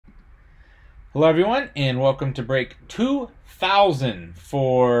Hello everyone, and welcome to break 2000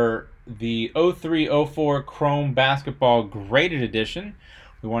 for the 03-04 Chrome Basketball Graded Edition.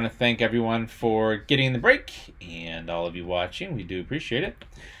 We want to thank everyone for getting the break, and all of you watching, we do appreciate it.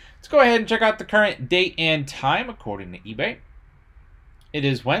 Let's go ahead and check out the current date and time according to eBay. It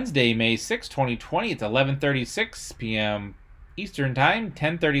is Wednesday, May 6, 2020. It's 11:36 p.m. Eastern Time,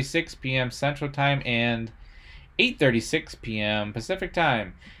 10:36 p.m. Central Time, and 8:36 p.m. Pacific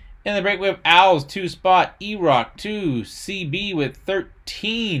Time. In the break, we have Owls 2 spot, E-Rock 2, CB with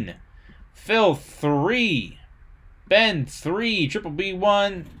 13, Phil 3, Ben 3, Triple B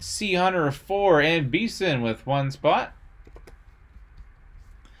 1, C Hunter 4, and Beeson with 1 spot.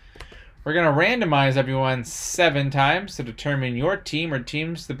 We're going to randomize everyone 7 times to determine your team or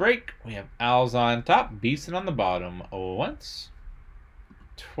teams to break. We have Owls on top, Beeson on the bottom. Once,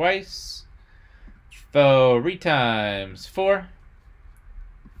 twice, 3 times, 4,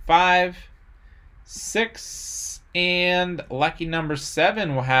 5, 6, and lucky number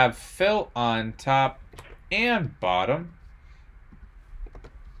 7 will have Phil on top and bottom.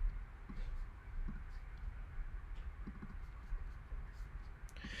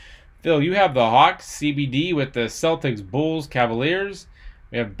 Phil, you have the Hawks, CBD with the Celtics, Bulls, Cavaliers.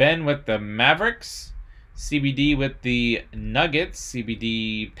 We have Ben with the Mavericks, CBD with the Nuggets,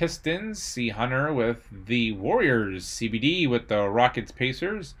 CBD Pistons, C Hunter with the Warriors, CBD with the Rockets,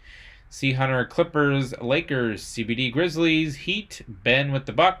 Pacers, C Hunter Clippers, Lakers, CBD Grizzlies, Heat, Ben with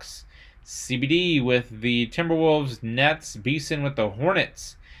the Bucks, CBD with the Timberwolves, Nets, Beeson with the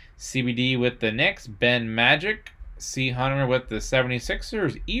Hornets, CBD with the Knicks, Ben Magic, C Hunter with the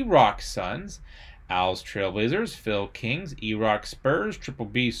 76ers, E-Rock Suns, Owls Trailblazers, Phil Kings, E-Rock Spurs, Triple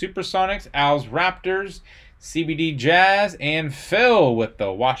B Supersonics, Owls Raptors, CBD Jazz, and Phil with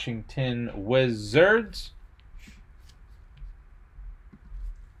the Washington Wizards.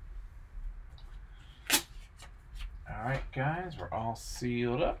 Alright guys, we're all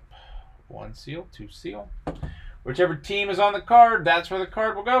sealed up. 1 seal, 2 seal. Whichever team is on the card, that's where the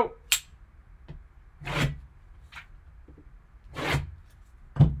card will go.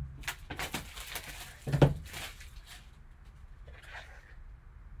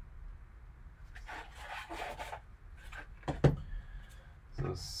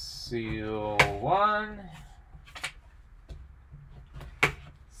 So seal 1,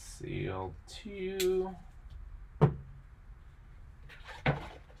 seal 2,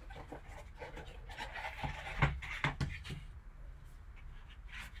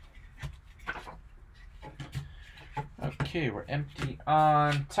 okay, we're empty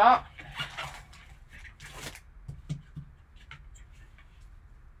on top.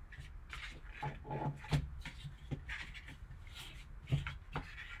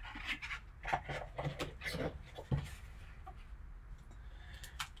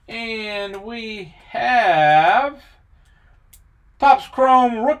 And we have Topps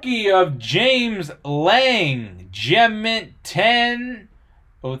Chrome Rookie of James Lang, Gem Mint 10.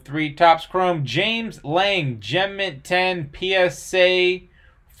 03 Topps Chrome James Lang, Gem Mint 10 PSA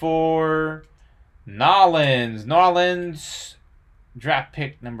for Nollins. Nollins, draft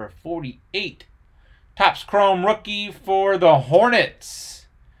pick number 48. Topps Chrome Rookie for the Hornets.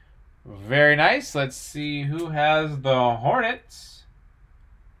 Very nice. Let's see who has the Hornets.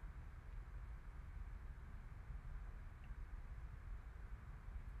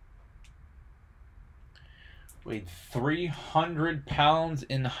 Weighed 300 pounds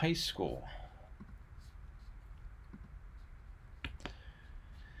in high school.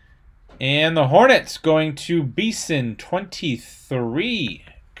 And the Hornets going to Beeson 23.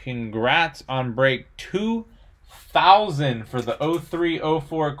 Congrats on break 2000 for the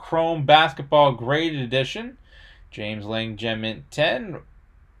 03-04 Chrome Basketball Graded Edition. James Lang, Gem Mint 10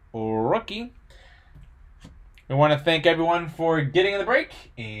 rookie. We want to thank everyone for getting in the break,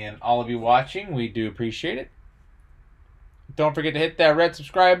 and all of you watching, we do appreciate it. Don't forget to hit that red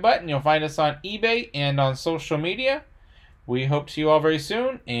subscribe button. You'll find us on eBay and on social media. We hope to see you all very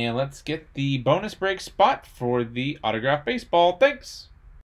soon. And let's get the bonus break spot for the autographed baseball. Thanks.